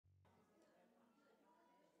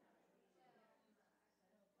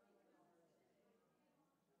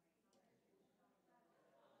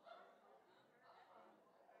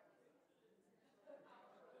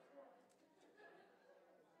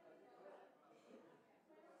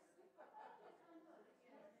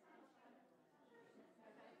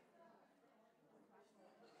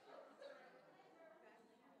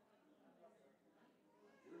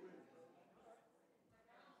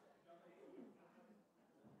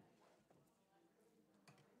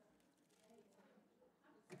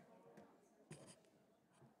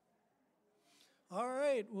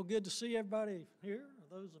right. Well, good to see everybody here,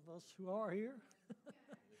 those of us who are here.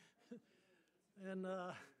 And,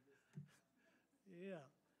 yeah.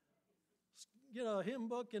 Get a hymn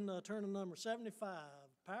book and turn to number 75,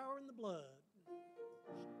 Power in the Blood.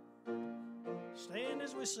 Stand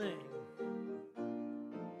as we sing.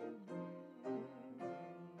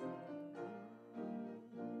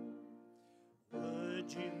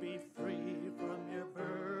 Would you be free from your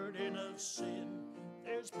burden of sin?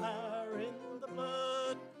 There's power in the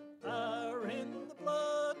blood, power in the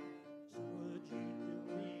blood. So would you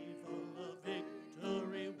believe all the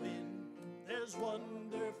victory win? There's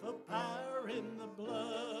wonderful power in the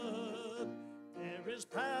blood. There is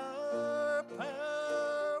power,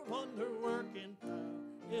 power, wonder-working power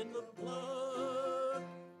in the blood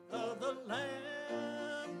of the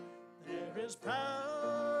Lamb. There is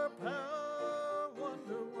power, power,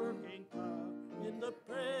 wonder-working power in the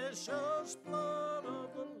precious blood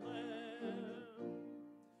of the Lamb.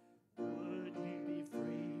 Would you be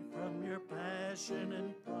free from your passion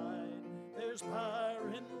and pride? There's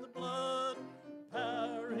power in the blood,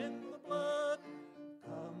 power in the blood.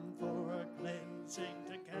 Come for a cleansing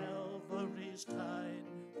to Calvary's tide.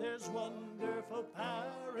 There's wonderful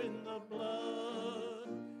power in the blood.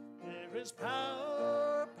 There is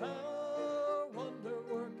power, power,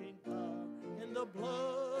 wonder-working power in the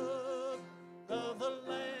blood of the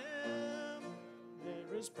Lamb.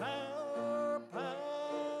 There is power,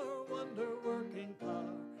 power, wonder-working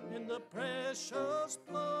power in the precious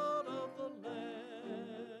blood of the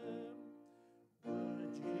Lamb.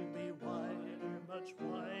 Would you be whiter, much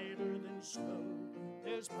whiter than snow?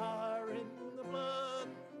 There's power in the blood,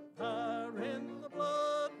 power in the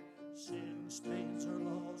blood. Sin stains are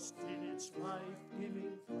lost in its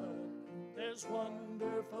life-giving flood. There's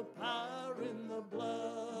wonderful power in the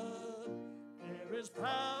blood. There is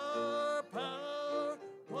power, power,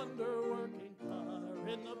 wonder-working power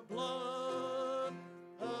in the blood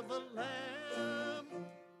of the Lamb.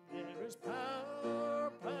 There is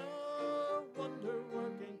power, power,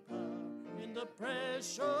 wonder-working power in the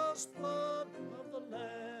precious blood of the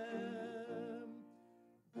Lamb.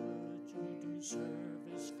 Would you do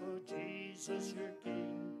service for Jesus your King?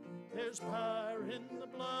 There's power in the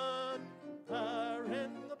blood, power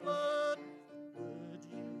in the blood. Would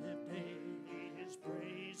you live daily his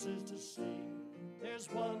praises to sing? There's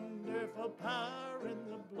wonderful power in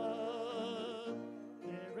the blood.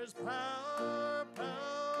 There is power,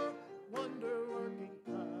 power, wonder-working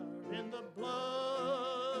power in the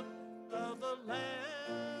blood of the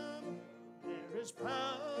Lamb. There is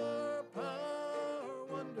power, power,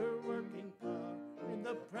 wonder-working power in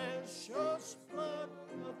the precious blood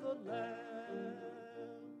of the Lamb.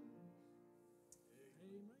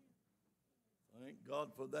 Amen. Thank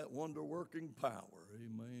God for that wonder-working power.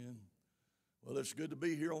 Amen. Well, it's good to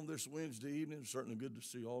be here on this Wednesday evening. It's certainly good to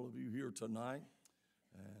see all of you here tonight.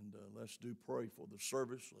 And let's pray for the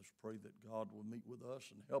service. Let's pray that God will meet with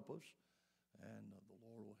us and help us. And the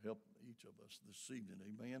Lord will help each of us this evening.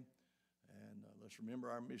 Amen. And let's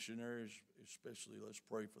remember our missionaries, especially let's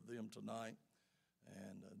pray for them tonight.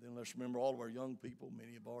 And then let's remember all of our young people.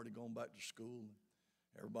 Many have already gone back to school.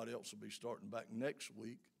 Everybody else will be starting back next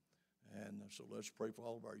week. And so let's pray for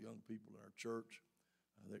all of our young people in our church,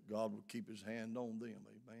 that God will keep his hand on them,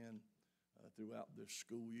 amen, throughout this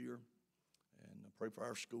school year. And pray for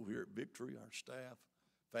our school here at Victory, our staff,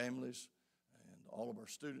 families, and all of our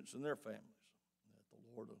students and their families, that the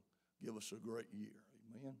Lord will give us a great year,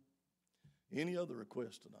 amen. Any other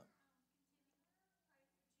requests tonight?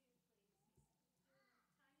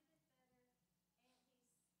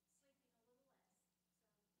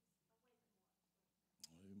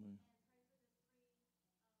 Amen.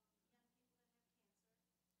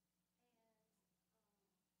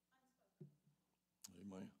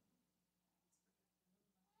 Amen.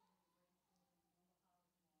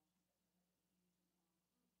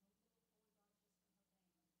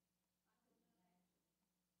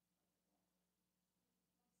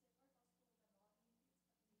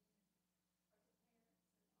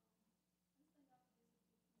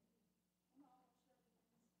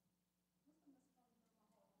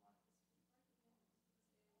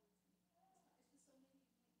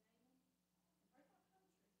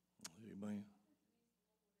 Amen.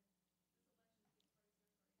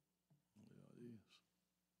 Yeah, it is.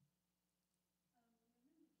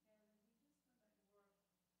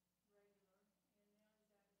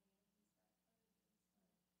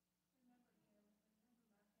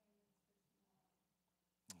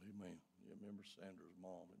 Amen. Yeah, remember Sandra's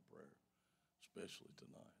mom in prayer, especially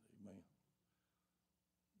tonight. Amen.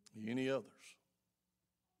 Any others?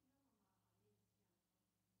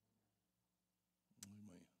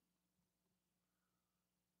 Amen.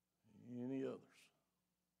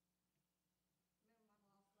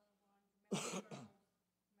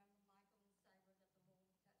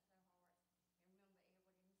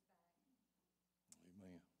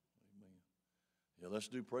 Yeah, let's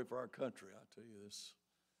do pray for our country. I tell you this.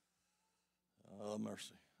 Oh,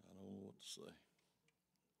 mercy. I don't know what to say.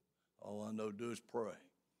 All I know to do is pray.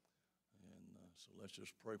 And so let's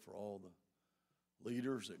just pray for all the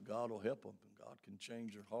leaders that God will help them and God can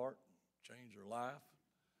change their heart, change their life.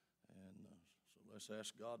 And so let's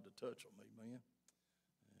ask God to touch them. Amen.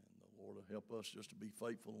 And the Lord will help us just to be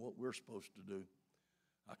faithful in what we're supposed to do.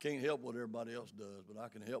 I can't help what everybody else does, but I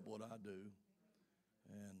can help what I do.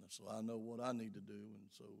 And so I know what I need to do. And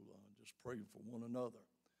so just pray for one another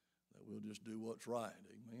that we'll just do what's right.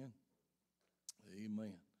 Amen.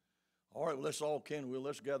 Amen. All right, well,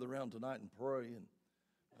 let's gather around tonight and pray. And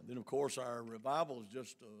then, of course, our revival is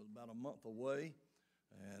just about a month away.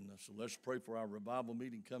 And so let's pray for our revival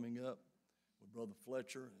meeting coming up with Brother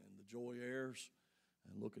Fletcher and the Joy Heirs.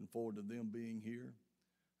 And looking forward to them being here.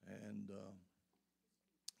 And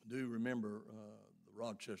do remember the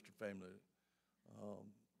Rochester family.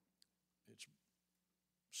 It's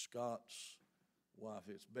Scott's wife.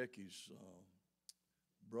 It's Becky's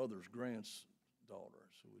brother's granddaughter,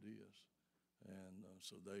 so it is. And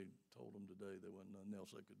so they told them today there wasn't nothing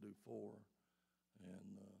else they could do for her.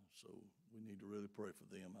 And so we need to really pray for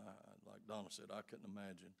them. Like Donna said, I couldn't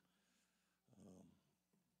imagine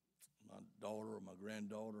my daughter or my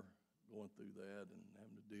granddaughter going through that and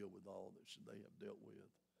having to deal with all that they have dealt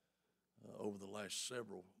with over the last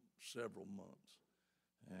several months.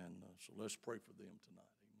 And so let's pray for them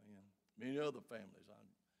tonight. Amen. Many other families,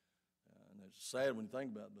 and it's sad when you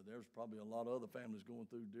think about it, but there's probably a lot of other families going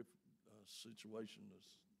through different situations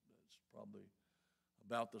that's probably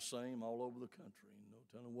about the same all over the country. No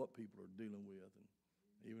telling what people are dealing with. And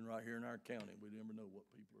even right here in our county, we never know what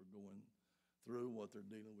people are going through, what they're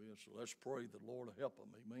dealing with. So let's pray the Lord will help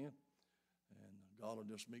them. Amen. And God will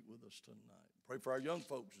just meet with us tonight. Pray for our young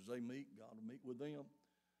folks as they meet. God will meet with them.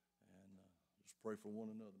 And just pray for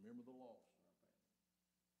one another. Remember the lost in our family.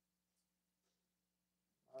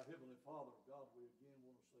 Our Heavenly Father, God, we again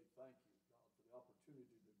want to say thank you, God, for the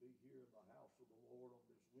opportunity to be here in the house of the Lord on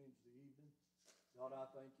this Wednesday evening. God, I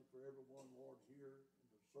thank you for everyone, Lord, here in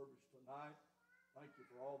the service tonight. Thank you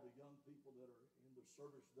for all the young people that are in the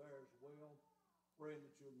service there as well. Praying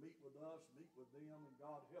that you'll meet with us, meet with them, and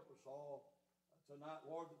God, help us all tonight,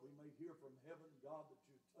 Lord, that we may hear from heaven, God, that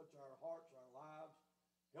you touch our hearts, our lives.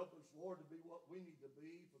 Help us, Lord, to be what we need to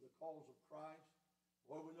be for the cause of Christ.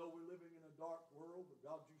 Lord, we know we're living in a dark world, but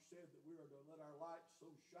God, you said that we are to let our light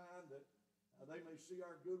so shine that they may see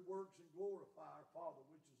our good works and glorify our Father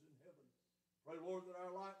which is in heaven. Pray, Lord, that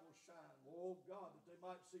our light will shine. Oh, God, that they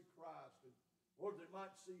might see Christ. And, Lord, they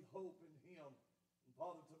might see hope in him. And,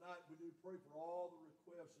 Father, tonight we do pray for all the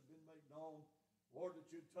requests that have been made known. Lord,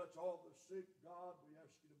 that you'd touch all the sick, God. We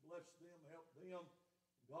ask you to bless them, help them.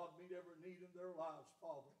 God, meet every need in their lives,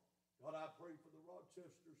 Father. God, I pray for the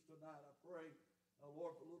Rochesters tonight. I pray,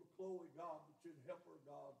 Lord, for little Chloe, God, that you'd help her,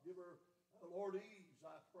 God. Give her, Lord, ease,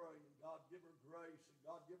 I pray. And, God, give her grace. And,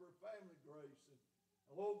 God, give her family grace. And,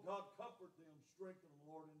 oh, God, comfort them, strengthen them,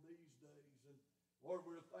 Lord, in these days. And, Lord,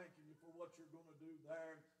 we're thanking you for what you're going to do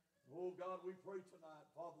there. Oh, God, we pray tonight,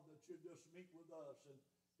 Father, that you just meet with us. And,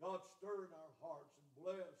 God, stir in our hearts and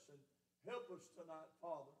bless and help us tonight,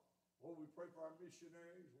 Father. Oh, we pray for our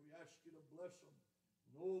missionaries. We ask you to bless them.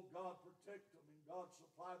 And, oh, God, protect them and, God,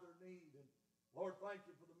 supply their need. And, Lord, thank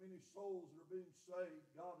you for the many souls that are being saved,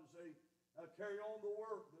 God, as they carry on the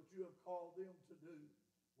work that you have called them to do.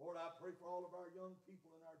 Lord, I pray for all of our young people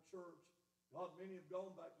in our church. God, many have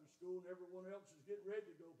gone back to school and everyone else is getting ready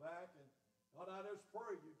to go back. And God, I just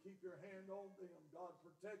pray you keep your hand on them. God,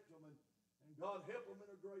 protect them and God, help them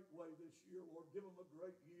in a great way this year. Lord, give them a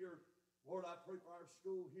great year. Lord, I pray for our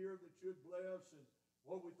school here that you'd bless. And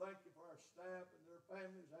Lord, we thank you for our staff and their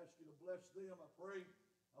families. I ask you to bless them. I pray,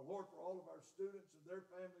 Lord, for all of our students and their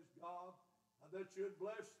families, God, that you'd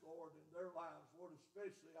bless, Lord, in their lives. Lord,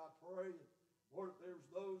 especially I pray, Lord, if there's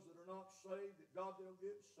those that are not saved, that God, they'll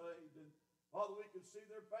get saved. And Father, we can see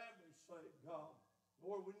their families saved, God.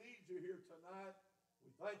 Lord, we need you here tonight. We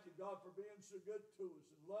thank you, God, for being so good to us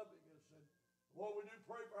and loving us. And Lord, we do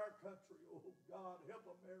pray for our country. Oh, God, help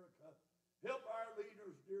America. Help our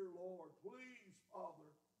leaders, dear Lord. Please, Father,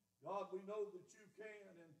 God, we know that you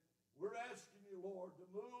can. And we're asking you, Lord, to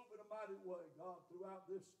move in a mighty way, God, throughout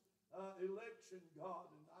this election, God.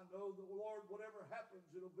 And I know that, Lord, whatever happens,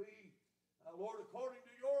 it'll be, Lord, according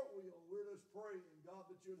to your will. We're just praying, God,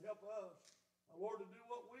 that you'd help us, Lord, to do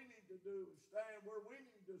what we need to do and stand where we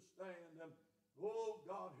need to stand. And, oh,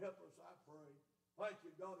 God, help us, I pray. Thank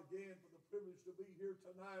you, God, again for the privilege to be here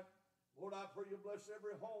tonight. Lord, I pray you bless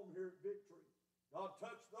every home here at Victory. God,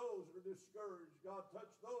 touch those that are discouraged. God,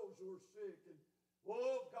 touch those who are sick. And,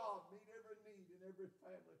 oh, God, meet every need in every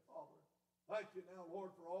family, Father. Thank you now,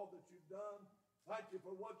 Lord, for all that you've done. Thank you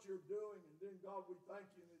for what you're doing. And then, God, we thank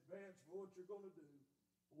you in advance for what you're going to do.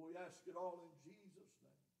 We ask it all in Jesus'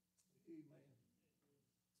 name. Amen.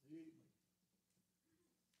 Amen.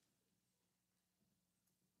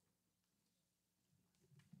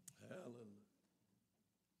 Hallelujah.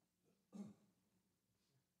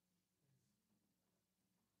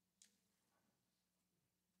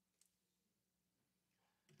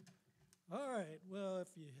 All right, well, if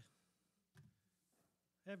you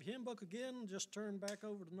have your hymn book again, just turn back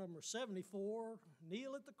over to number 74,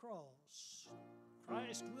 Kneel at the Cross.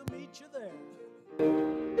 Christ will meet you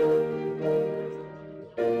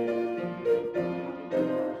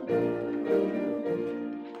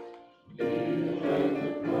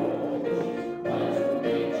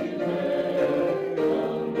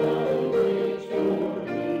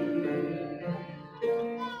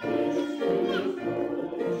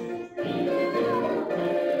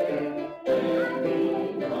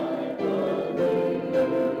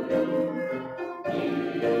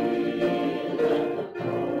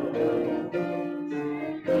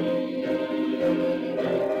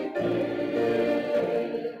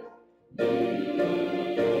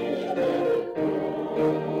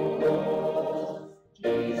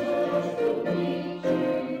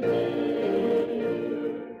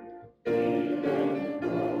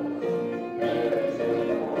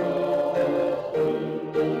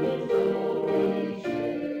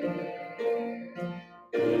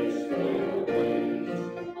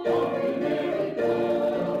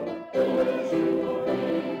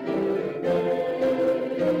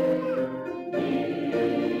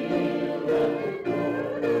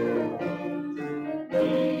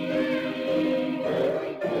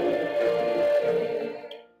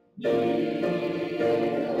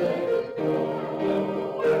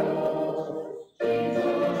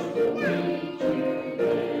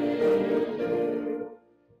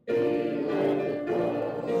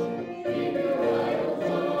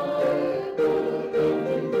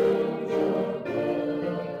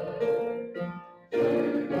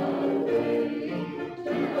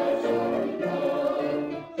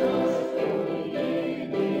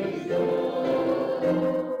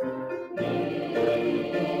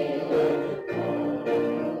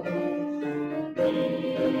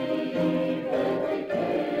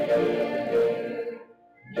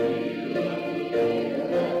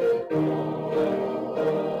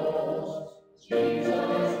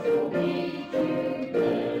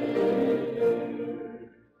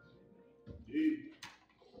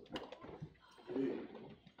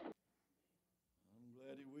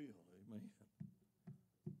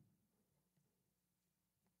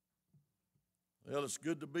Well, it's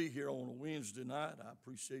good to be here on a Wednesday night. I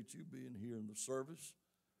appreciate you being here in the service.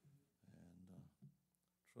 And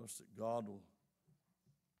trust that God will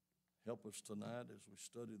help us tonight as we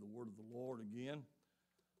study the Word of the Lord again.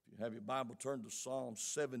 If you have your Bible, turn to Psalm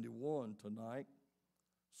 71 tonight.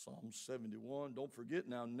 Psalm 71. Don't forget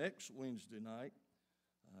now, next Wednesday night,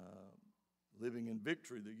 Living in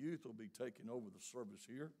Victory, the youth will be taking over the service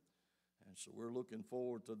here. And so we're looking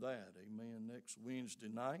forward to that. Amen. Next Wednesday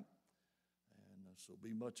night. So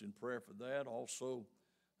be much in prayer for that. Also,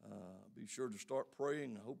 be sure to start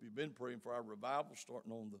praying. I hope you've been praying for our revival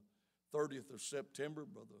starting on the 30th of September.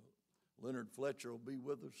 Brother Leonard Fletcher will be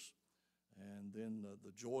with us. And then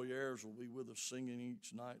the Joy Heirs will be with us singing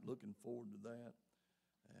each night. Looking forward to that.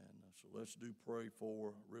 And so let's do pray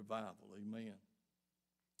for revival. Amen.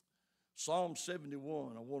 Psalm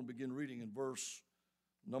 71, I want to begin reading in verse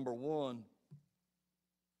number 1.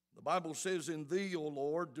 The Bible says, "In thee, O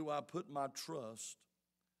Lord, do I put my trust.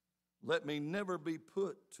 Let me never be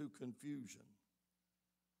put to confusion.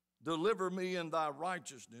 Deliver me in thy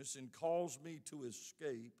righteousness and cause me to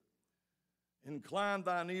escape. Incline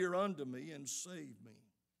thine ear unto me and save me.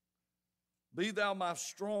 Be thou my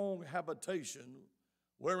strong habitation,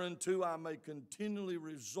 whereunto I may continually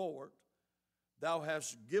resort. Thou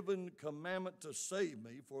hast given commandment to save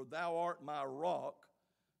me, for thou art my rock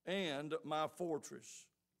and my fortress.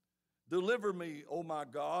 Deliver me, O my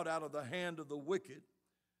God, out of the hand of the wicked,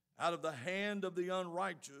 out of the hand of the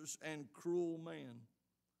unrighteous and cruel man.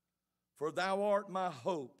 For thou art my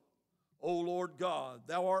hope, O Lord God.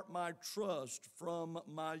 Thou art my trust from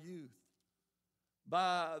my youth.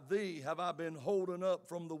 By thee have I been holden up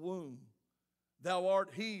from the womb. Thou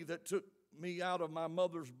art he that took me out of my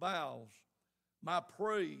mother's bowels. My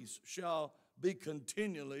praise shall be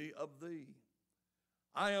continually of thee.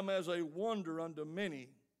 I am as a wonder unto many,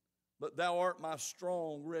 but thou art my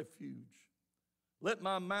strong refuge. Let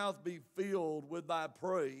my mouth be filled with thy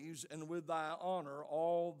praise and with thy honor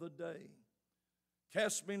all the day.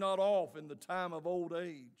 Cast me not off in the time of old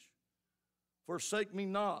age. forsake me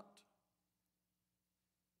not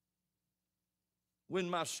when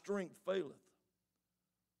my strength faileth.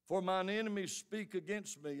 For mine enemies speak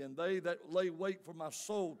against me, and they that lay wait for my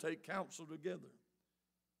soul take counsel together,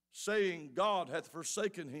 saying, God hath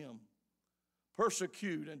forsaken him.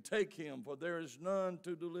 Persecute and take him, for there is none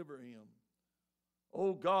to deliver him.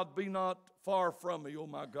 O God, be not far from me, O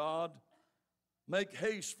my God. Make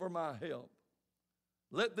haste for my help.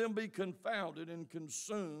 Let them be confounded and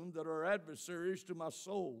consumed that are adversaries to my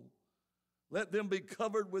soul. Let them be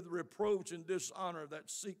covered with reproach and dishonor that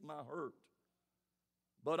seek my hurt.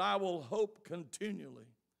 But I will hope continually,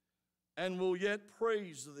 and will yet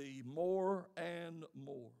praise thee more and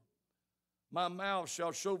more. My mouth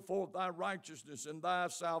shall show forth thy righteousness and thy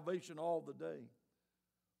salvation all the day.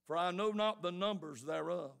 For I know not the numbers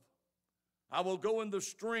thereof. I will go in the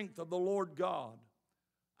strength of the Lord God.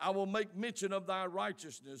 I will make mention of thy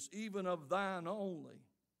righteousness, even of thine only.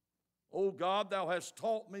 O God, thou hast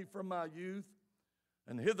taught me from my youth,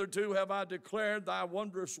 and hitherto have I declared thy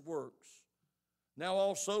wondrous works. Now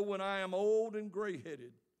also when I am old and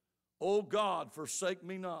gray-headed, O God, forsake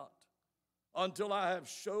me not, until I have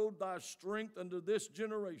showed thy strength unto this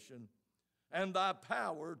generation, and thy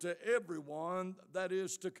power to everyone that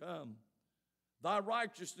is to come. Thy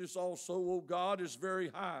righteousness also, O God, is very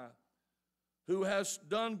high, who hast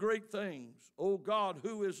done great things. O God,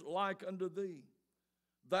 who is like unto thee?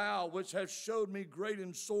 Thou which hast showed me great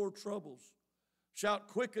and sore troubles, shalt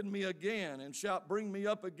quicken me again, and shalt bring me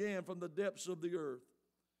up again from the depths of the earth.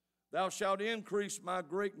 Thou shalt increase my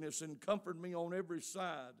greatness and comfort me on every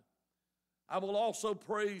side. I will also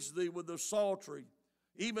praise thee with the psaltery,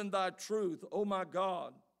 even thy truth, O my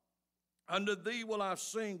God. Unto thee will I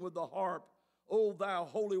sing with the harp, O thou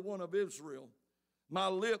Holy One of Israel. My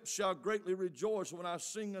lips shall greatly rejoice when I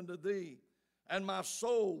sing unto thee, and my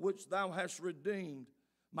soul which thou hast redeemed.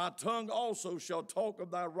 My tongue also shall talk of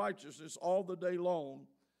thy righteousness all the day long,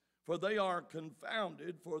 for they are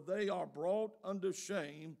confounded, for they are brought unto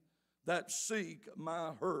shame that seek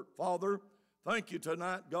my hurt. Father, thank you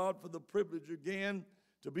tonight, God, for the privilege again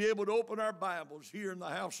to be able to open our Bibles here in the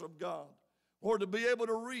house of God, or to be able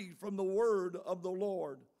to read from the word of the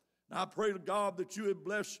Lord. And I pray to God that you would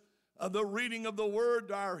bless the reading of the word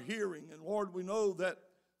to our hearing. And Lord, we know that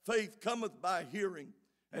faith cometh by hearing,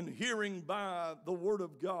 and hearing by the word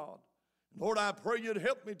of God. Lord, I pray you'd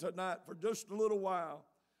help me tonight for just a little while.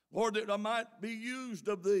 Lord, that I might be used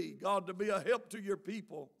of thee, God, to be a help to your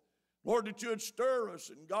people. Lord, that you'd stir us,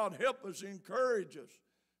 and God, help us, encourage us,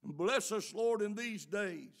 and bless us, Lord, in these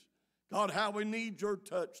days. God, how we need your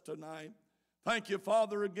touch tonight. Thank you,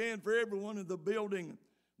 Father, again for everyone in the building.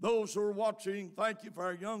 Those who are watching, thank you for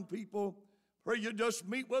our young people. Pray you just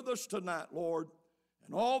meet with us tonight, Lord.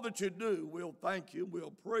 And all that you do, we'll thank you, we'll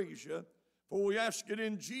praise you, for we ask it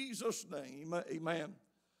in Jesus' name, amen.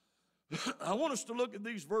 I want us to look at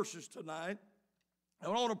these verses tonight. I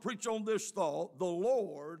want to preach on this thought, the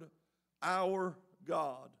Lord our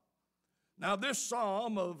God. Now this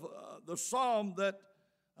psalm, the psalm that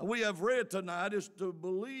we have read tonight, is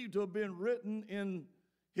believed to have been written in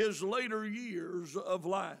his later years of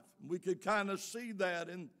life. We could kind of see that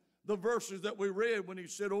in the verses that we read when he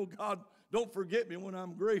said, oh God, don't forget me when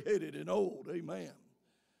I'm gray-headed and old, amen.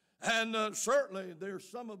 And certainly there's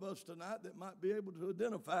some of us tonight that might be able to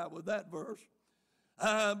identify with that verse.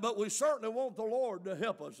 But we certainly want the Lord to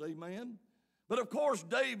help us, amen. But of course,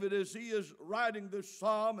 David, as he is writing this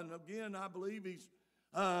psalm, and again, I believe he's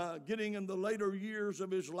getting in the later years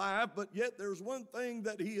of his life, but yet there's one thing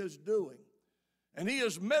that he is doing, and he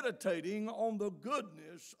is meditating on the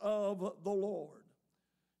goodness of the Lord.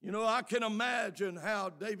 You know, I can imagine how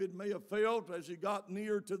David may have felt as he got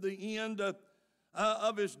near to the end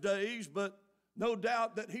of his days, but no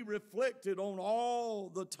doubt that he reflected on all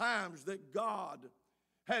the times that God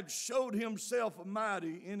had showed himself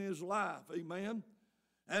mighty in his life, amen.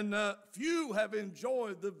 And few have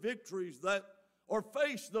enjoyed the victories that, or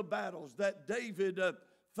faced the battles that David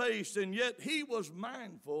faced, and yet he was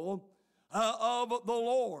mindful of the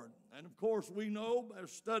Lord. And of course, we know by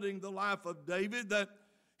studying the life of David that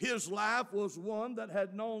his life was one that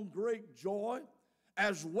had known great joy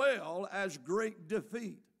as well as great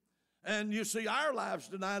defeat. And you see, our lives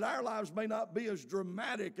tonight, our lives may not be as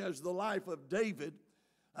dramatic as the life of David,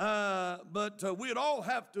 but we'd all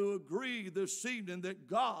have to agree this evening that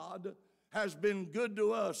God has been good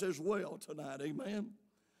to us as well tonight, amen.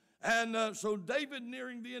 And so David,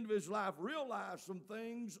 nearing the end of his life, realized some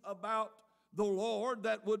things about the Lord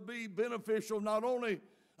that would be beneficial not only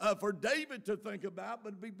for David to think about,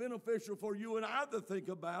 but be beneficial for you and I to think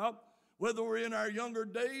about, whether we're in our younger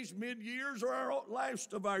days, mid-years, or our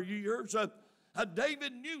last of our years.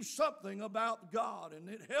 David knew something about God, and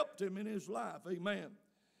it helped him in his life. Amen.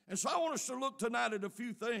 And so I want us to look tonight at a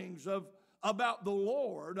few things about the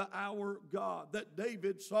Lord our God that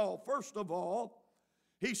David saw. First of all,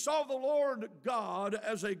 he saw the Lord God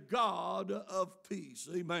as a God of peace.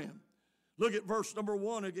 Amen. Look at verse number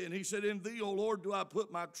 1 again. He said, "In thee, O Lord, do I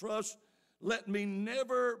put my trust. Let me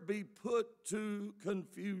never be put to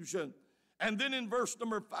confusion." And then in verse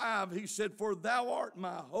number 5, he said, "For thou art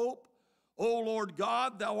my hope, O Lord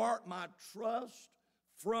God, thou art my trust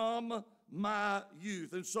from my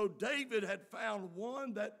youth." And so David had found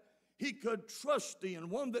one that he could trust in,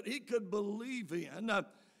 one that he could believe in,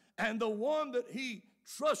 and the one that he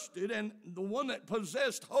trusted and the one that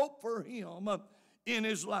possessed hope for him in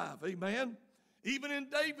his life. Amen. Even in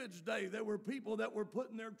David's day, there were people that were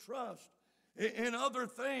putting their trust in other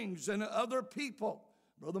things and other people.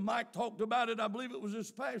 Brother Mike talked about it, I believe it was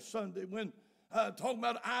this past Sunday, when talking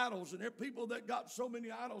about idols, and there are people that got so many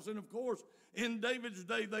idols. And of course, in David's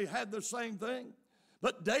day, they had the same thing.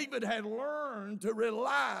 But David had learned to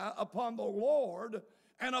rely upon the Lord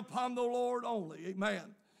and upon the Lord only.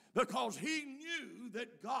 Amen. Because he knew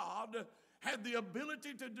that God had the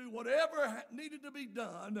ability to do whatever needed to be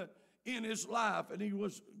done in his life. And he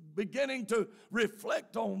was beginning to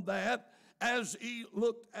reflect on that as he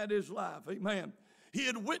looked at his life. Amen. He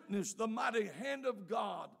had witnessed the mighty hand of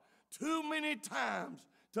God too many times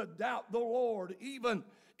to doubt the Lord, even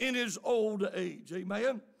in his old age.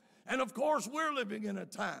 Amen. And of course, we're living in a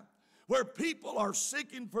time where people are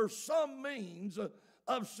seeking for some means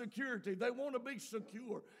of security. They want to be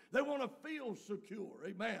secure. They want to feel secure.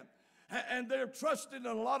 Amen. And they're trusting in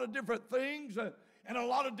a lot of different things and a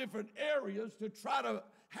lot of different areas to try to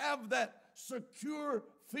have that secure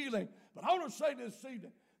feeling. But I want to say this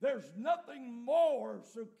evening, there's nothing more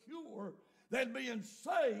secure than being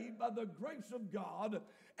saved by the grace of God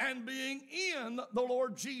and being in the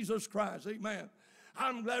Lord Jesus Christ. Amen.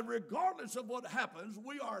 I'm glad regardless of what happens,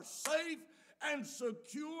 we are safe and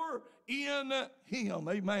secure in him.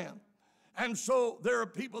 Amen. And so there are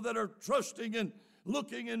people that are trusting and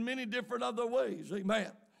looking in many different other ways.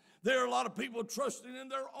 Amen. There are a lot of people trusting in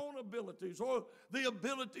their own abilities or the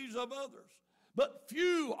abilities of others. But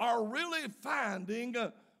few are really finding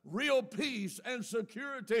real peace and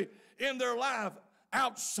security in their life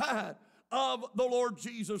outside of the Lord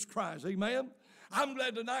Jesus Christ. Amen. I'm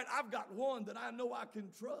glad tonight I've got one that I know I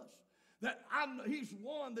can trust. He's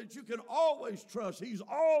one that you can always trust. He's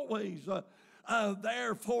always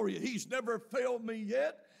there for you. He's never failed me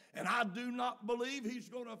yet, and I do not believe he's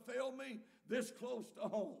going to fail me this close to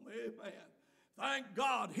home. Amen. Thank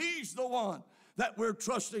God he's the one that we're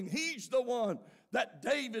trusting. He's the one that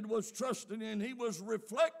David was trusting in. He was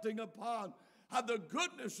reflecting upon the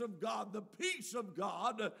goodness of God, the peace of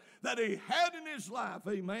God that he had in his life.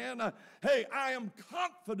 Amen. Hey, I am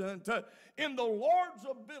confident in the Lord's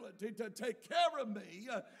ability to take care of me,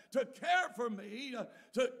 to care for me,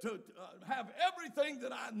 to have everything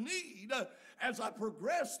that I need as I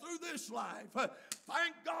progress through this life.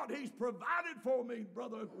 Thank God he's provided for me,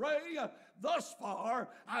 Brother Ray, thus far.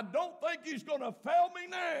 I don't think he's going to fail me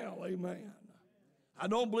now. Amen. I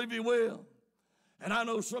don't believe he will. And I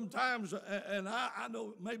know sometimes, and I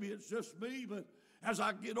know maybe it's just me, but as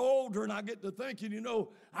I get older and I get to thinking,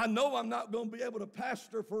 I know I'm not going to be able to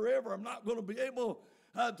pastor forever. I'm not going to be able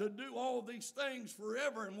to do all these things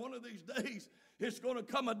forever. And one of these days, it's going to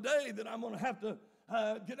come a day that I'm going to have to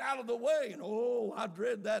get out of the way. And I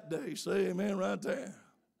dread that day. Say amen right there.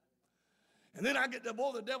 And then I get the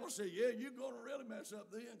boy, the devil say, yeah, you're going to really mess up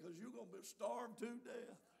then because you're going to be starved to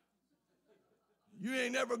death. You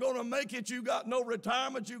ain't never going to make it. You got no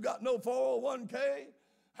retirement. You got no 401k.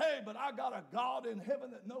 Hey, but I got a God in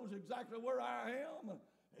heaven that knows exactly where I am.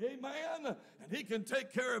 Amen. And he can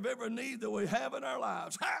take care of every need that we have in our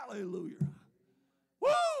lives. Hallelujah.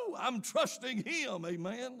 Woo! I'm trusting him.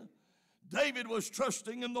 Amen. David was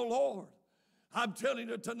trusting in the Lord. I'm telling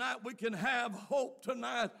you tonight, we can have hope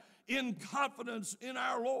tonight in confidence in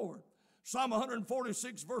our Lord. Psalm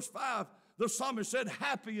 146 verse 5, the psalmist said,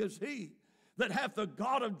 happy is he that hath the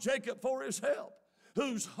God of Jacob for his help,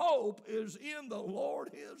 whose hope is in the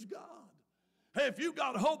Lord his God. Hey, if you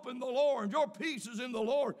got hope in the Lord and your peace is in the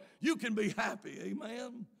Lord, you can be happy.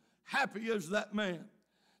 Amen. Happy is that man.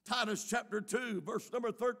 Titus chapter 2, verse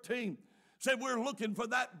number 13 said we're looking for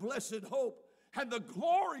that blessed hope and the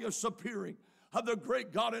glorious appearing of the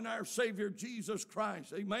great God and our Savior Jesus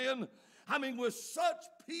Christ. Amen. I mean, with such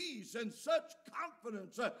peace and such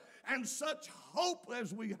confidence and such hope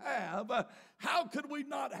as we have, how could we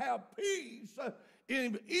not have peace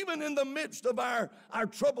even in the midst of our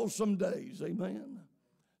troublesome days? Amen.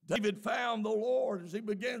 David found the Lord as he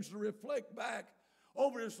begins to reflect back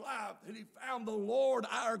over his life, that he found the Lord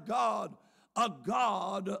our God, a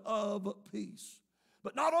God of peace.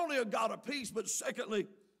 But not only a God of peace, but secondly,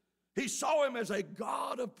 he saw him as a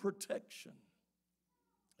God of protection.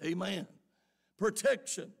 Amen.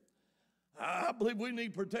 Protection. I believe we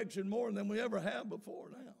need protection more than we ever have before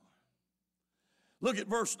now. Look at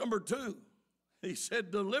verse number 2. He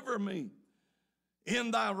said, deliver me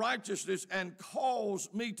in thy righteousness and cause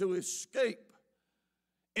me to escape.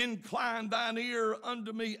 Incline thine ear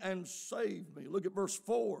unto me and save me. Look at verse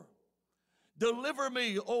 4. Deliver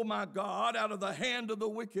me, O my God, out of the hand of the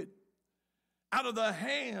wicked, out of the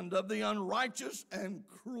hand of the unrighteous and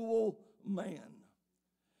cruel man.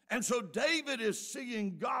 And so David is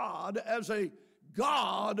seeing God as a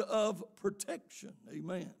God of protection.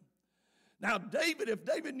 Amen. Now David, if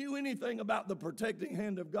David knew anything about the protecting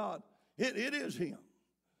hand of God, it is him.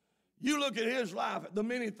 You look at his life, the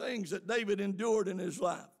many things that David endured in his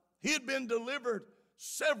life. He had been delivered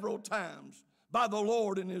several times by the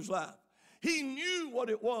Lord in his life. He knew what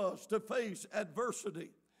it was to face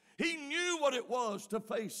adversity. He knew what it was to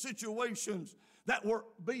face situations that were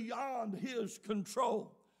beyond his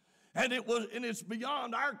control. And it's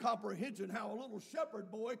beyond our comprehension how a little shepherd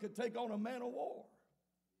boy could take on a man of war.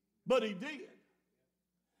 But he did.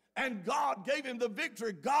 And God gave him the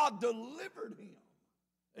victory. God delivered him.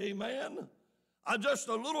 Amen. Just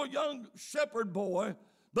a little young shepherd boy,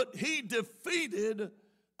 but he defeated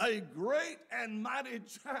a great and mighty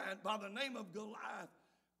giant by the name of Goliath.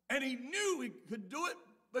 And he knew he could do it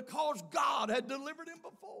because God had delivered him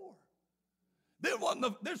before.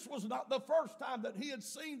 This was not the first time that he had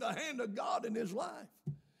seen the hand of God in his life.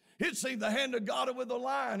 He'd seen the hand of God with a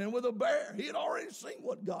lion and with a bear. He had already seen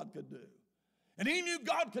what God could do. And he knew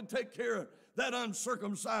God could take care of that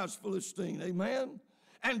uncircumcised Philistine. Amen?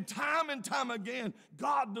 And time again,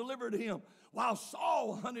 God delivered him while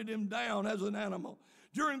Saul hunted him down as an animal.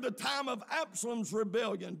 During the time of Absalom's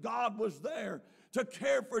rebellion, God was there to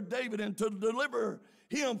care for David and to deliver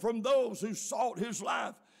him from those who sought his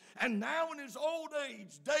life. And now in his old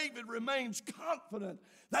age, David remains confident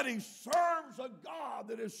that he serves a God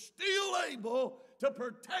that is still able to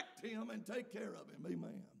protect him and take care of him.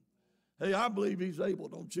 Amen. Hey, I believe he's able,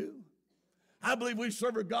 don't you? I believe we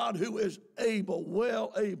serve a God who is able,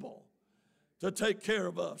 well able to take care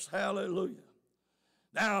of us. Hallelujah.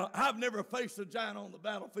 Now, I've never faced a giant on the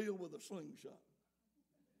battlefield with a slingshot.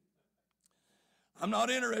 I'm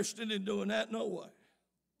not interested in doing that, no way.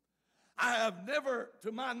 I have never,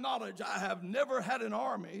 to my knowledge, I have never had an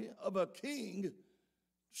army of a king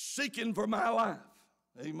seeking for my life.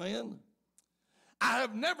 Amen. I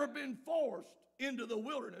have never been forced into the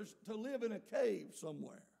wilderness to live in a cave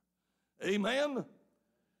somewhere. Amen.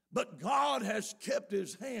 But God has kept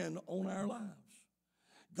his hand on our lives.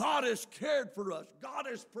 God has cared for us. God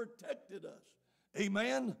has protected us.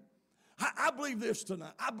 Amen. I believe this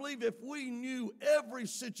tonight. I believe if we knew every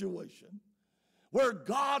situation where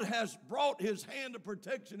God has brought his hand of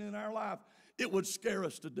protection in our life, it would scare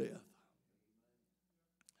us to death.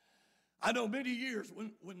 I know many years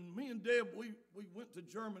when me and Deb, we went to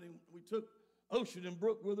Germany, we took Ocean and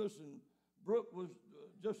Brooke with us, and Brooke was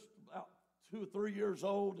just about 2 or 3 years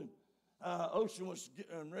old, and Ocean was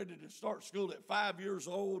getting ready to start school at 5 years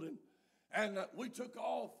old, and we took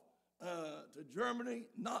off to Germany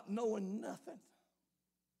not knowing nothing.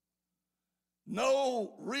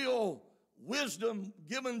 No real wisdom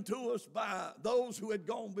given to us by those who had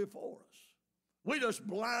gone before us. We just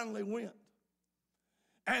blindly went.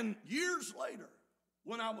 And years later,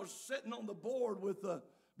 when I was sitting on the board with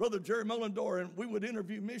Brother Jerry Mullendore, and we would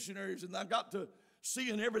interview missionaries, and I got to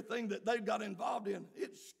seeing everything that they got involved in,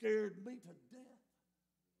 it scared me to death.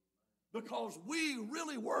 Because we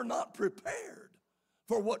really were not prepared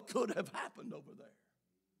for what could have happened over there.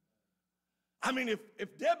 I mean,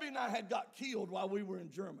 if Debbie and I had got killed while we were in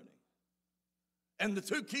Germany, and the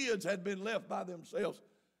 2 kids had been left by themselves,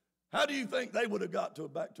 how do you think they would have got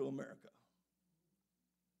back to America?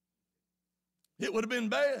 It would have been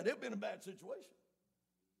bad. It would have been a bad situation.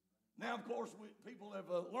 Now, of course, people have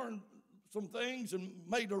learned some things and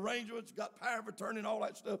made arrangements, got power of attorney and all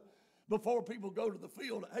that stuff before people go to the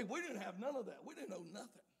field. Hey, we didn't have none of that. We didn't know nothing.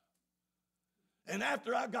 And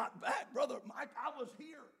after I got back, Brother Mike, I was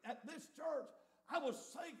here at this church. I was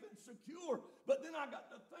safe and secure, but then I got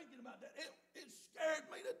to thinking about that. It scared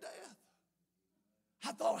me to death.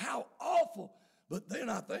 I thought, how awful. But then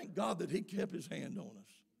I thank God that he kept his hand on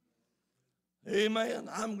us. Amen.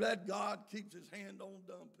 I'm glad God keeps his hand on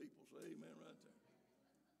dumb people. Say amen right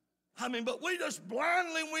there. I mean, but we just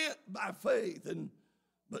blindly went by faith, and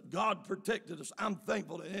But God protected us. I'm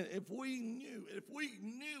thankful. And if we knew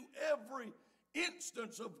every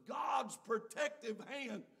instance of God's protective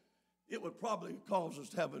hand, it would probably cause us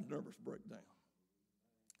to have a nervous breakdown.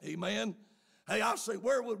 Amen. Hey, I say,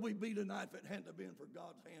 where would we be tonight if it hadn't been for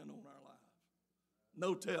God's hand on our lives?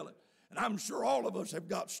 No telling. And I'm sure all of us have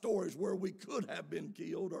got stories where we could have been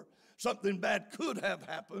killed or something bad could have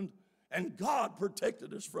happened, and God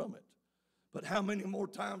protected us from it. But how many more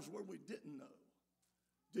times where we didn't know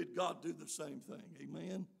did God do the same thing?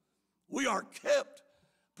 Amen. We are kept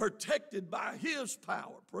protected by His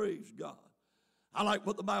power. Praise God. I like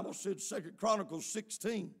what the Bible said, 2 Chronicles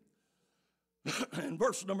 16 and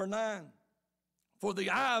verse number 9. For the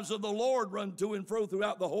eyes of the Lord run to and fro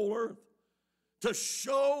throughout the whole earth, to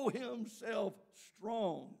show Himself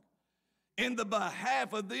strong in the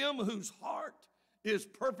behalf of them whose heart is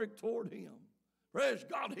perfect toward Him. Praise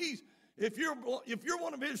God. If you're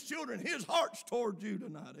one of His children, His heart's toward you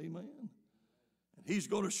tonight. Amen. And He's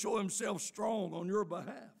going to show Himself strong on your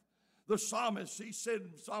behalf. The psalmist, he said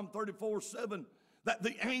in Psalm 34:7, that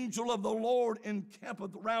the angel of the Lord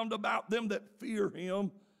encampeth round about them that fear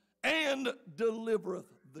Him and delivereth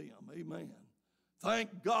them. Amen.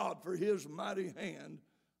 Thank God for His mighty hand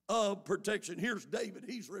of protection. Here's David.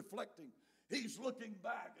 He's reflecting. He's looking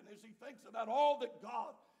back, and as he thinks about all that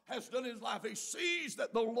God has done in his life, he sees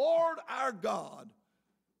that the Lord our God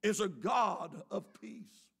is a God of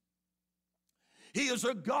peace. He is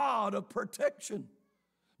a God of protection.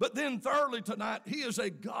 But then thirdly tonight, He is a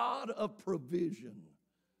God of provision.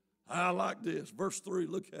 I like this. Verse 3,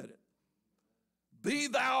 look at it. Be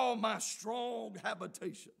thou my strong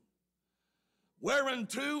habitation,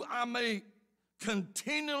 whereunto I may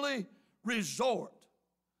continually resort.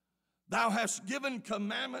 Thou hast given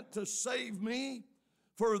commandment to save me,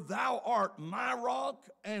 for thou art my rock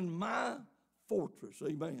and my fortress.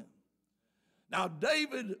 Amen. Now,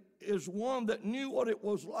 David is one that knew what it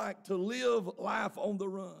was like to live life on the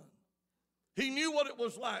run. He knew what it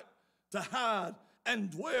was like to hide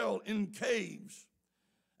and dwell in caves.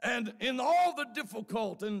 And in all the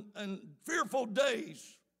difficult and fearful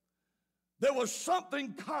days, there was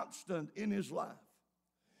something constant in his life.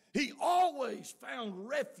 He always found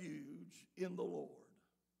refuge in the Lord.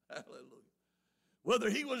 Hallelujah. Whether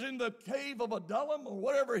he was in the cave of Adullam or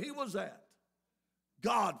whatever he was at,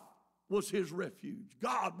 God was his refuge.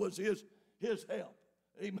 God was his help.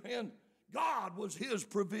 Amen. God was his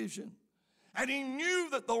provision. And he knew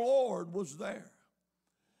that the Lord was there.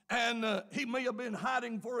 And he may have been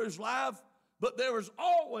hiding for his life, but there is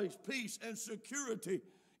always peace and security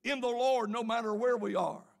in the Lord no matter where we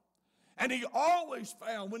are. And he always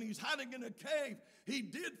found when he's hiding in a cave, he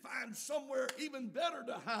did find somewhere even better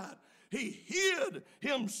to hide. He hid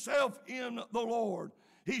himself in the Lord.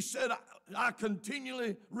 He said, I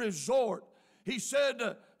continually resort. He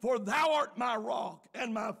said, for thou art my rock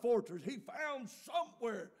and my fortress. He found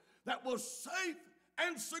somewhere that was safe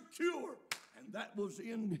and secure, and that was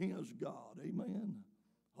in his God. Amen.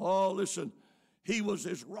 Oh, listen, he was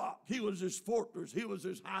his rock. He was his fortress. He was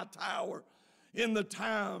his high tower in the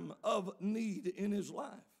time of need in his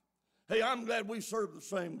life. Hey, I'm glad we serve the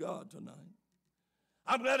same God tonight.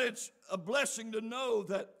 I'm glad it's a blessing to know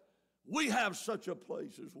that we have such a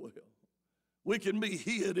place as well. We can be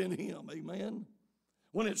hid in him, amen?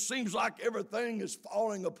 When it seems like everything is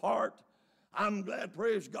falling apart, I'm glad,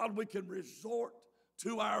 praise God, we can resort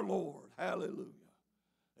to our Lord. Hallelujah.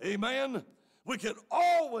 Amen? We can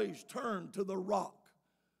always turn to the rock,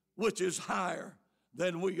 which is higher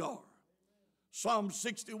than we are. Psalm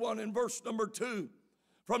 61 and verse number 2,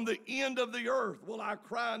 from the end of the earth will I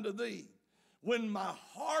cry unto thee. When my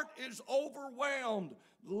heart is overwhelmed,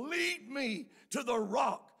 lead me to the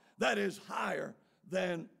rock that is higher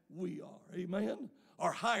than we are. Amen?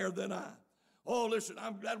 Or higher than I. Oh, listen,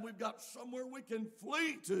 I'm glad we've got somewhere we can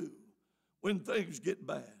flee to when things get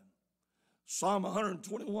bad. Psalm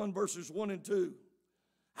 121 verses 1 and 2.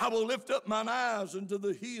 I will lift up mine eyes unto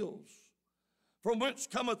the hills, from whence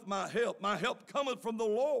cometh my help. My help cometh from the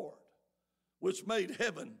Lord, which made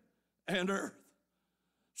heaven and earth.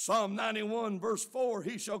 Psalm 91 verse 4,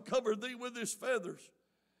 he shall cover thee with his feathers,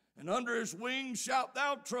 and under his wings shalt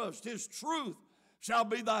thou trust. His truth shall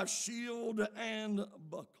be thy shield and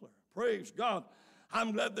buckler. Praise God.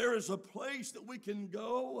 I'm glad there is a place that we can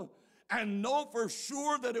go and know for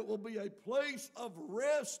sure that it will be a place of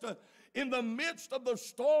rest in the midst of the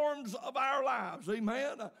storms of our lives.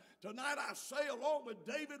 Amen. Tonight I say along with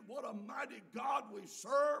David, what a mighty God we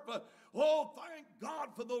serve. Oh, thank God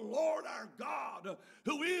for the Lord our God,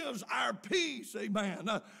 who is our peace, amen,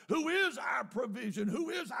 who is our provision, who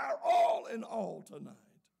is our all in all tonight.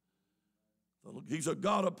 He's a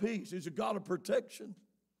God of peace. He's a God of protection.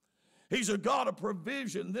 He's a God of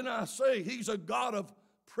provision. Then I say He's a God of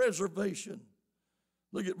preservation.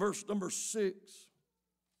 Look at verse number 6.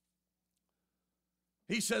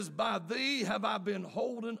 He says, by thee have I been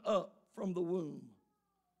holden up from the womb.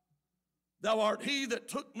 Thou art he that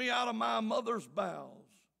took me out of my mother's bowels.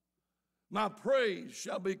 My praise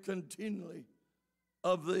shall be continually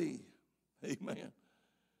of thee. Amen.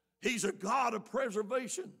 He's a God of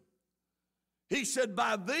preservation. He said,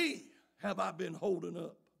 by thee have I been holden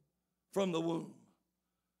up from the womb.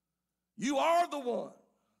 You are the one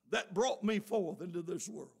that brought me forth into this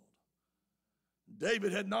world.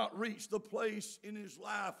 David had not reached the place in his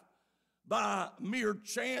life by mere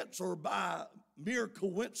chance or by mere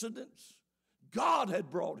coincidence. God had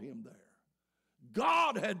brought him there.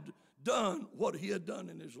 God had done what he had done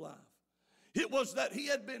in his life. It was that he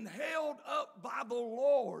had been held up by the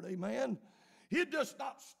Lord, amen. He had just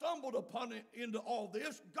not stumbled upon it into all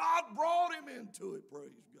this. God brought him into it,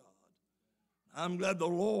 praise God. I'm glad the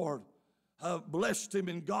Lord blessed him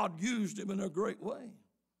and God used him in a great way.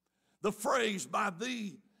 The phrase, by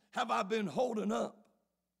thee have I been holden up,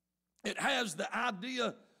 it has the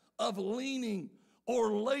idea of leaning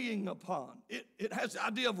or laying upon. It has the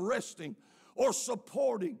idea of resting or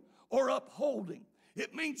supporting or upholding.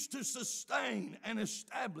 It means to sustain and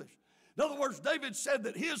establish. In other words, David said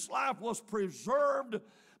that his life was preserved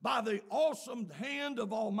by the awesome hand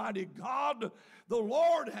of Almighty God. The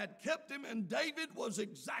Lord had kept him, and David was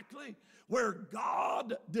exactly where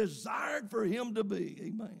God desired for him to be.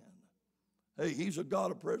 Amen. Hey, he's a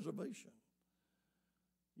God of preservation.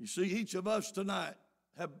 You see, each of us tonight,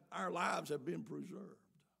 our lives have been preserved.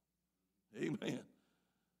 Amen.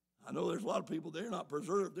 I know there's a lot of people, they're not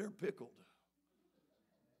preserved, they're pickled.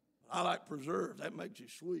 I like preserved. That makes you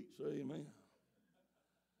sweet. So amen.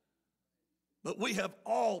 But we have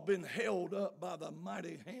all been held up by the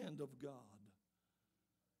mighty hand of God.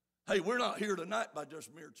 Hey, we're not here tonight by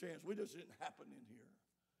just mere chance. We just didn't happen in here.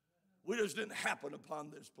 We just didn't happen upon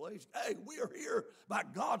this place. Hey, we are here by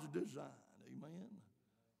God's design. Amen.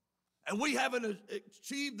 And we haven't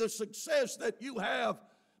achieved the success that you have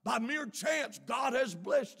by mere chance. God has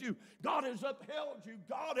blessed you. God has upheld you.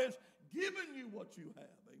 God has given you what you have.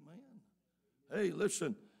 Amen. Hey,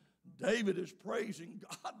 listen, David is praising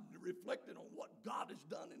God and reflecting on what God has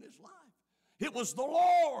done in his life. It was the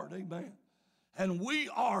Lord. Amen. And we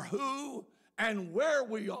are who and where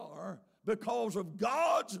we are because of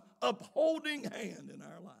God's upholding hand in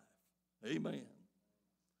our life. Amen.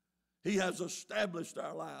 He has established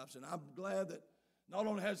our lives, and I'm glad that not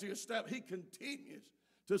only has he established, he continues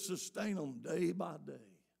to sustain them day by day.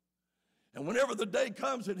 And whenever the day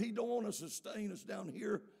comes that he don't want to sustain us down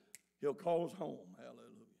here, he'll call us home. Hallelujah.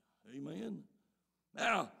 Amen.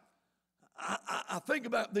 Now, I think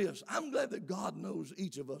about this. I'm glad that God knows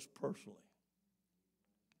each of us personally.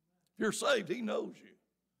 If you're saved, he knows you.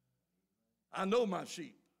 I know my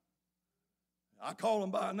sheep. I call them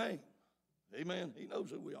by name. Amen. He knows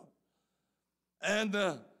who we are. And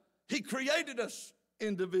he created us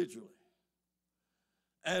individually.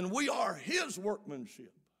 And we are his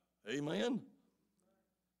workmanship. Amen.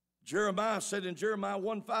 Jeremiah said in Jeremiah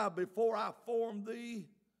 1:5, before I formed thee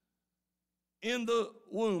in the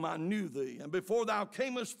womb, I knew thee. And before thou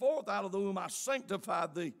camest forth out of the womb, I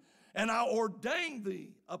sanctified thee. And I ordained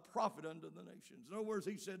thee a prophet unto the nations. In other words,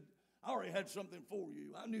 he said, I already had something for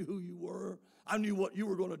you. I knew who you were. I knew what you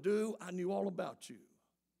were going to do. I knew all about you.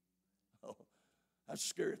 Oh, that's a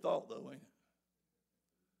scary thought, though, ain't it?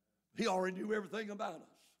 He already knew everything about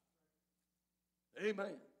us.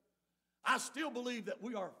 Amen. I still believe that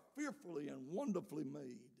we are fearfully and wonderfully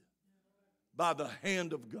made by the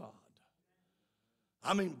hand of God.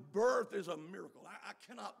 I mean, birth is a miracle. I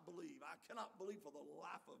cannot believe for the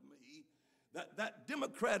life of me that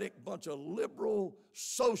Democratic bunch of liberal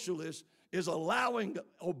socialists is allowing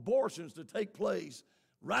abortions to take place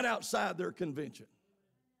right outside their convention.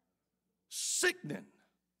 Sickening.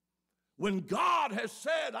 When God has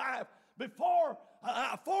said, before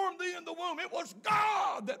I formed thee in the womb, it was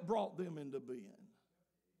God that brought them into being.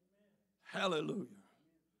 Hallelujah.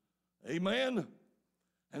 Amen.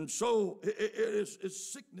 And so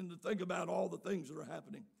it's sickening to think about all the things that are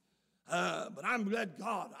happening. But I'm glad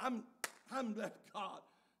God, I'm glad God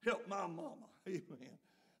helped my mama. Amen.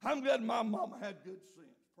 I'm glad my mama had good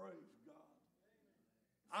sense. Praise God.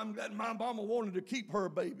 I'm glad my mama wanted to keep her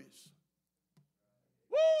babies.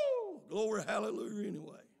 Woo! Glory, hallelujah,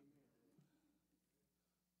 anyway.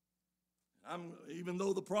 Even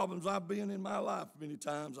though the problems I've been in my life many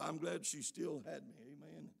times, I'm glad she still had me,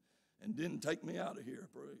 amen, and didn't take me out of here,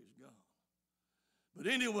 praise God. But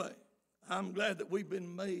anyway, I'm glad that we've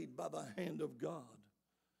been made by the hand of God.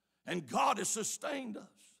 And God has sustained us.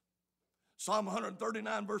 Psalm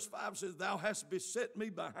 139 verse 5 says, Thou hast beset me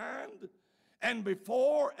behind and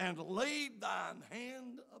before and laid thine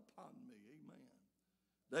hand upon me. Amen.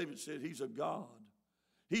 David said he's a God.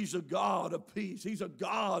 He's a God of peace. He's a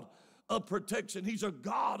God of protection. He's a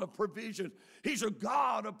God of provision. He's a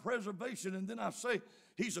God of preservation. And then I say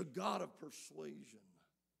he's a God of persuasion.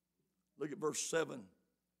 Look at verse 7.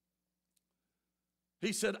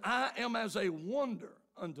 He said, I am as a wonder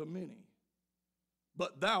unto many,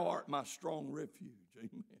 but thou art my strong refuge.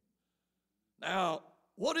 Amen. Now,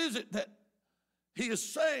 what is it that he is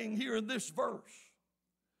saying here in this verse?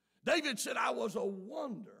 David said, I was a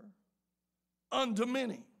wonder unto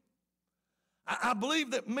many. I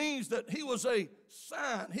believe that means that he was a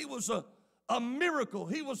sign. He was a miracle.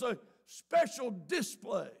 He was a special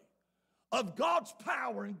display of God's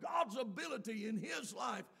power and God's ability in his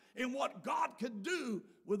life and what God could do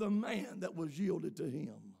with a man that was yielded to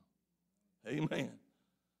him. Amen.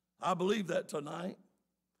 I believe that tonight.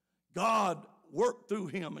 God worked through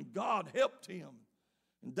him and God helped him.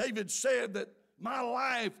 And David said that my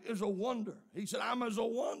life is a wonder. He said, I'm as a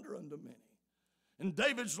wonder unto many. And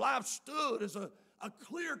David's life stood as a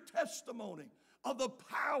clear testimony of the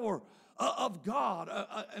power of God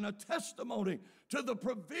and a testimony to the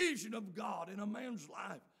provision of God in a man's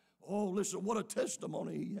life. Oh, listen, what a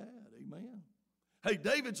testimony he had. Amen. Hey,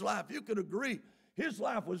 David's life, you could agree, his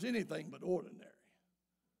life was anything but ordinary.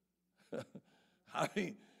 I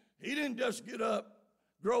mean, he didn't just get up,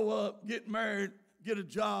 grow up, get married, get a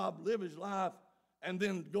job, live his life, and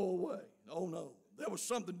then go away. Oh, no. There was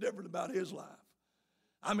something different about his life.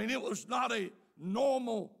 I mean, it was not a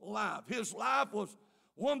normal life. His life was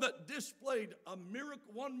one that displayed a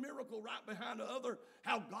miracle, one miracle right behind the other,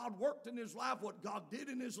 how God worked in his life, what God did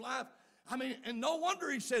in his life. I mean, and no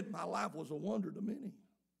wonder he said, my life was a wonder to many.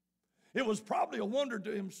 It was probably a wonder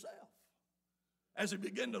to himself as he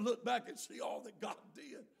began to look back and see all that God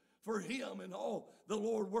did for him and all the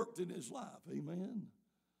Lord worked in his life. Amen.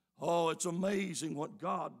 Oh, it's amazing what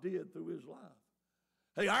God did through his life.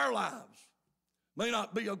 Hey, our lives may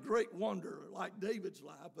not be a great wonder like David's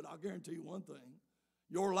life, but I'll guarantee you one thing.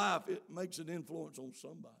 Your life, it makes an influence on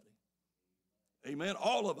somebody. Amen.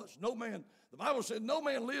 All of us. No man, the Bible said no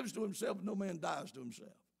man lives to himself, no man dies to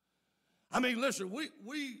himself. I mean, listen, we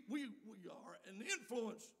are an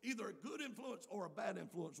influence, either a good influence or a bad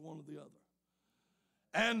influence, one or the other.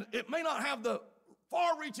 And it may not have the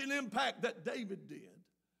far-reaching impact that David did,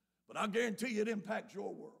 but I guarantee you it impacts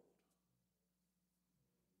your world.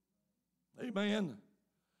 Amen.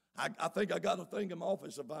 I think I got a thing in my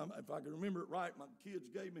office, if I can remember it right, my kids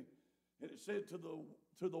gave me, and it said,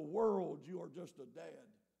 to the world you are just a dad,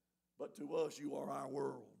 but to us you are our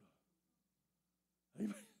world.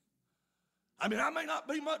 Amen. I mean, I may not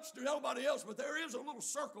be much to nobody else, but there is a little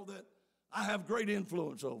circle that I have great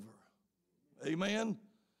influence over. Amen.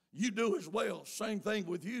 You do as well. Same thing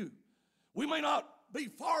with you. We may not be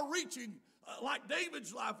far-reaching like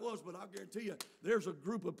David's life was, but I guarantee you, there's a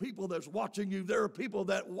group of people that's watching you. There are people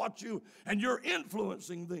that watch you, and you're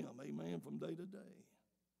influencing them, amen, from day to day.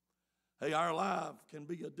 Hey, our life can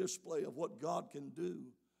be a display of what God can do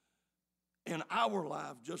in our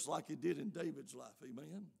life, just like he did in David's life,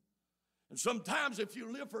 amen. And sometimes if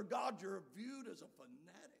you live for God, you're viewed as a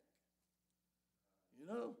fanatic. You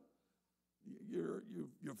know,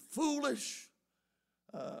 you're foolish.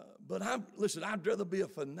 But listen, I'd rather be a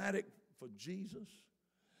fanatic for Jesus.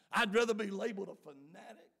 I'd rather be labeled a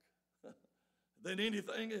fanatic than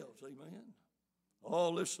anything else, amen.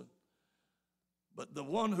 Oh, listen. But the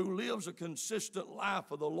one who lives a consistent life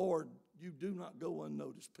for the Lord, you do not go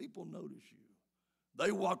unnoticed. People notice you.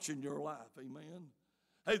 They watching your life, amen.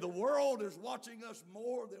 Hey, the world is watching us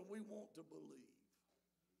more than we want to believe.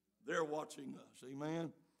 They're watching us,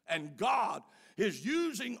 amen. And God is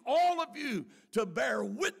using all of you to bear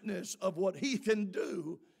witness of what he can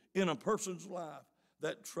do in a person's life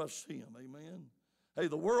that trusts him, amen. Hey,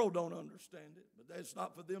 the world don't understand it, but that's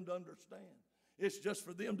not for them to understand. It's just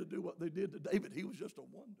for them to do what they did to David. He was just a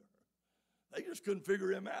wonder. They just couldn't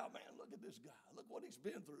figure him out, man. Look at this guy. Look what he's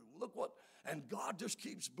been through. Look what, and God just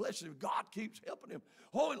keeps blessing him. God keeps helping him.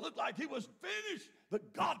 Oh, it looked like he was finished,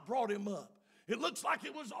 but God brought him up. It looks like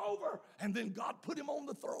it was over, and then God put him on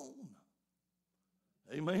the throne.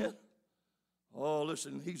 Amen. Oh,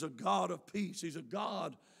 listen, he's a God of peace. He's a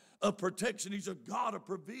God of protection. He's a God of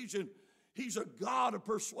provision. He's a God of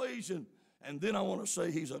persuasion. And then I want to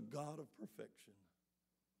say he's a God of perfection.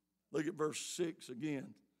 Look at verse 6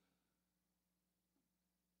 again.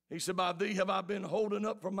 He said, by thee have I been holding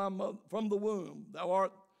up from the womb. Thou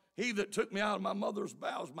art he that took me out of my mother's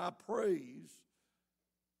bowels. My praise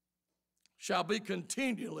shall be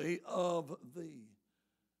continually of thee.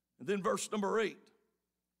 And then verse number 8.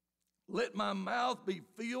 Let my mouth be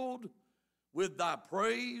filled with thy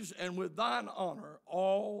praise and with thine honor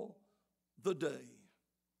all the day.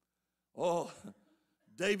 Oh,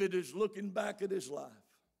 David is looking back at his life.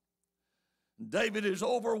 David is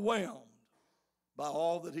overwhelmed by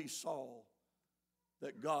all that he saw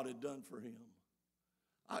that God had done for him.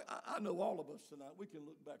 I know all of us tonight, we can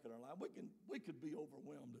look back at our life. We could be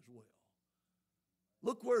overwhelmed as well.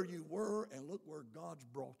 Look where you were and look where God's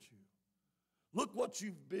brought you. Look what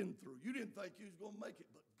you've been through. You didn't think you was going to make it,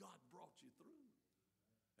 but God brought you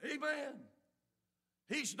through. Amen.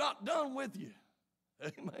 He's not done with you.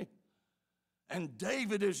 Amen. And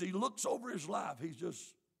David, as he looks over his life, he's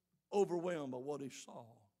just overwhelmed by what he saw.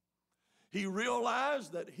 He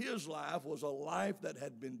realized that his life was a life that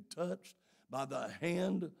had been touched by the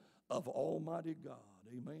hand of Almighty God.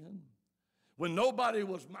 Amen. When nobody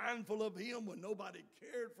was mindful of him, when nobody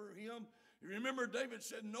cared for him, you remember David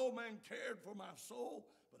said, no man cared for my soul,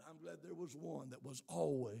 but I'm glad there was one that was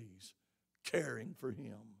always caring for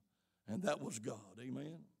him, and that was God.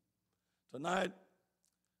 Amen. Tonight,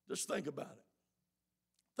 just think about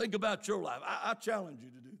it. Think about your life. I challenge you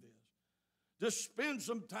to do this. Just spend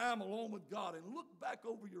some time alone with God and look back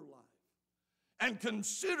over your life and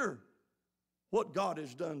consider what God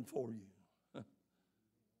has done for you.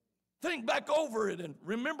 Think back over it and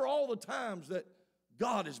remember all the times that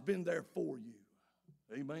God has been there for you.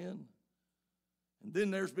 Amen. And then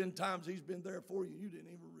there's been times he's been there for you, you didn't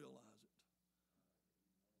even realize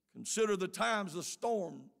it. Consider the times the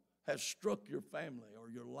storm has struck your family or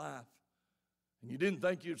your life, and you didn't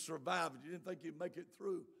think you'd survive it, you didn't think you'd make it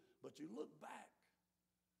through, but you look back,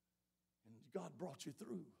 and God brought you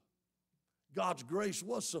through. God's grace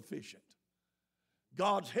was sufficient.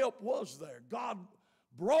 God's help was there. God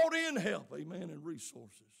brought in help, amen, and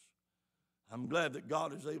resources. I'm glad that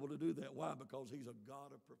God is able to do that. Why? Because he's a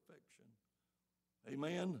God of perfection.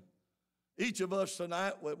 Amen. Each of us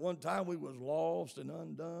tonight, at one time we was lost and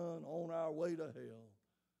undone, on our way to hell.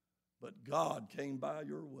 But God came by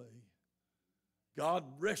your way. God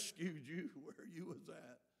rescued you where you was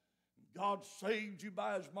at. God saved you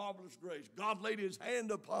by his marvelous grace. God laid his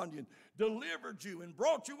hand upon you and delivered you and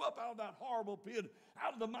brought you up out of that horrible pit,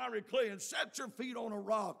 out of the miry clay, and set your feet on a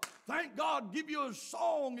rock. Thank God, give you a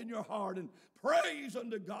song in your heart and praise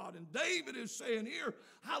unto God. And David is saying here,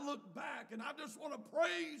 I look back and I just want to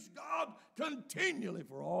praise God continually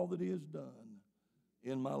for all that he has done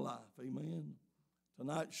in my life. Amen.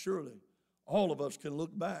 Tonight, surely, all of us can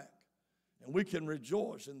look back and we can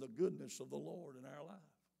rejoice in the goodness of the Lord in our life.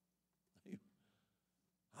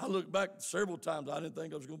 I look back several times, I didn't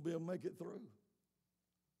think I was going to be able to make it through.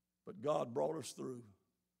 But God brought us through.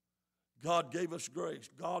 God gave us grace.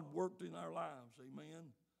 God worked in our lives.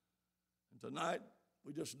 Amen. And tonight,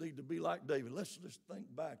 we just need to be like David. Let's just think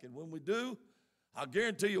back. And when we do, I'll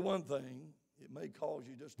guarantee you one thing. It may cause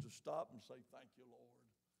you just to stop and say, thank you,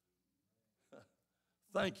 Lord.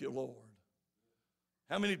 Thank you, Lord.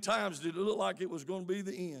 How many times did it look like it was going to be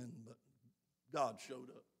the end? But God showed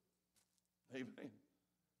up. Amen.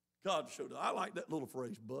 God showed up. I like that little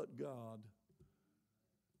phrase, but God.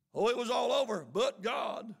 Oh, it was all over, but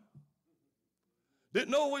God.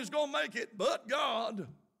 Didn't know we was going to make it, but God.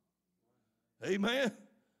 Amen.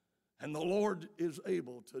 And the Lord is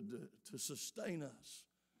able to sustain us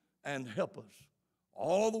and help us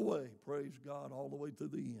all the way, praise God, all the way to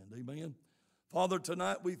the end. Amen. Father,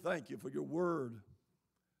 tonight we thank you for your word.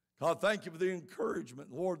 God, thank you for the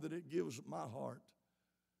encouragement, Lord, that it gives my heart.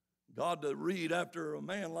 God, to read after a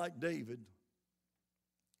man like David.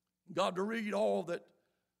 God, to read all that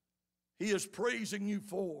he is praising you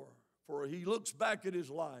for he looks back at his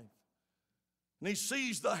life and he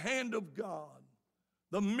sees the hand of God,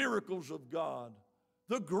 the miracles of God,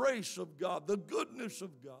 the grace of God, the goodness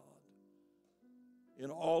of God in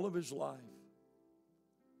all of his life.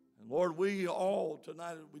 And Lord, we all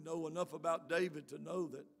tonight, we know enough about David to know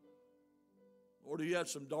that, Lord, he had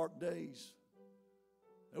some dark days.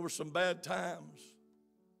 There were some bad times.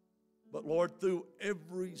 But Lord, through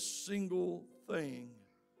every single thing,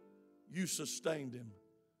 you sustained him.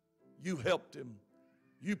 You helped him.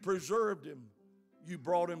 You preserved him. You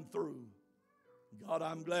brought him through. God,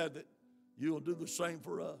 I'm glad that you'll do the same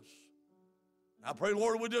for us. I pray,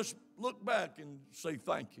 Lord, we just look back and say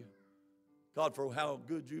thank you, God, for how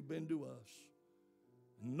good you've been to us.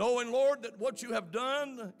 Knowing, Lord, that what you have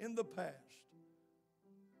done in the past,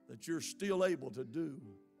 that you're still able to do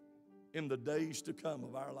in the days to come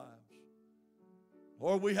of our lives.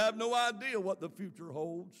 Lord, we have no idea what the future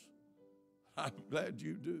holds. I'm glad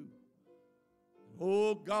you do.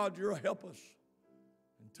 Oh, God, you'll help us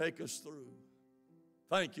and take us through.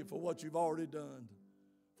 Thank you for what you've already done.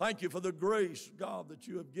 Thank you for the grace, God, that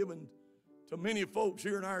you have given to many folks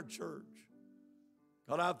here in our church.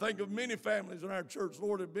 God, I think of many families in our church,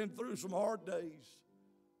 Lord, have been through some hard days.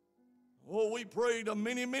 Oh, we prayed a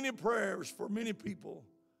many, many prayers for many people.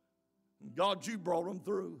 And God, you brought them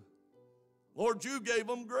through. Lord, you gave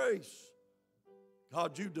them grace.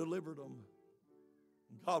 God, you delivered them.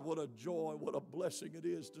 And God, what a joy, what a blessing it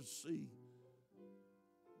is to see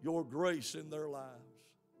your grace in their lives.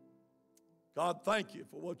 God, thank you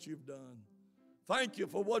for what you've done. Thank you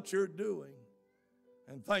for what you're doing.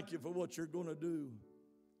 And thank you for what you're going to do.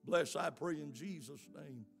 Bless, I pray, in Jesus'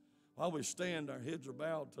 name. While we stand, our heads are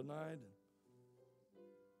bowed tonight.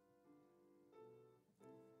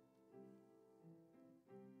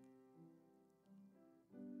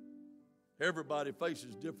 Everybody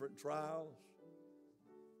faces different trials,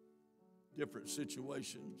 different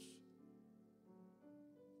situations.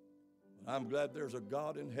 But I'm glad there's a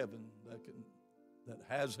God in heaven that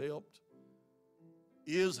has helped,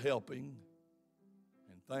 is helping,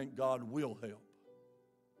 and thank God will help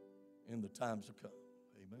in the times to come.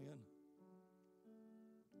 Amen.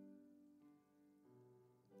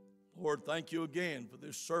 Lord, thank you again for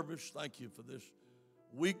this service. Thank you for this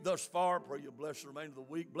week thus far. Pray you bless the remainder of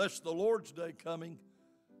the week. Bless the Lord's Day coming.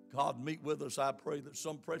 God, meet with us. I pray that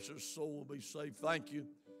some precious soul will be saved. Thank you,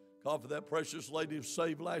 God, for that precious lady who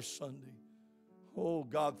saved last Sunday. Oh,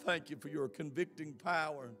 God, thank you for your convicting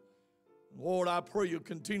power. Lord, I pray you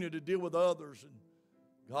continue to deal with others, and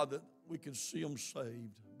God, that we can see them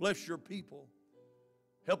saved. Bless your people.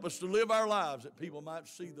 Help us to live our lives that people might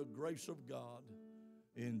see the grace of God.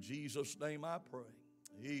 In Jesus' name I pray.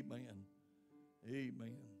 Amen.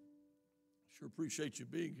 Amen. Sure appreciate you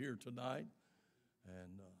being here tonight,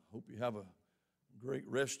 and hope you have a great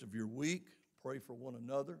rest of your week. Pray for one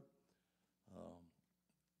another.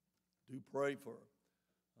 Do pray for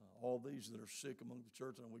all these that are sick among the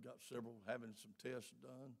church. And we got several having some tests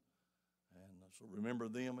done, and so remember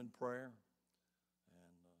them in prayer.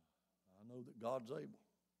 And I know that God's able.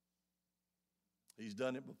 He's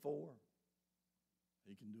done it before.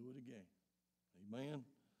 He can do it again. Amen.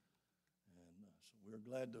 So we're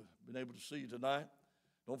glad to have been able to see you tonight.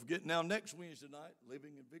 Don't forget now, next Wednesday night,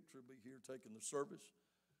 Living in Victory will be here taking the service.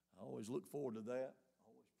 I always look forward to that.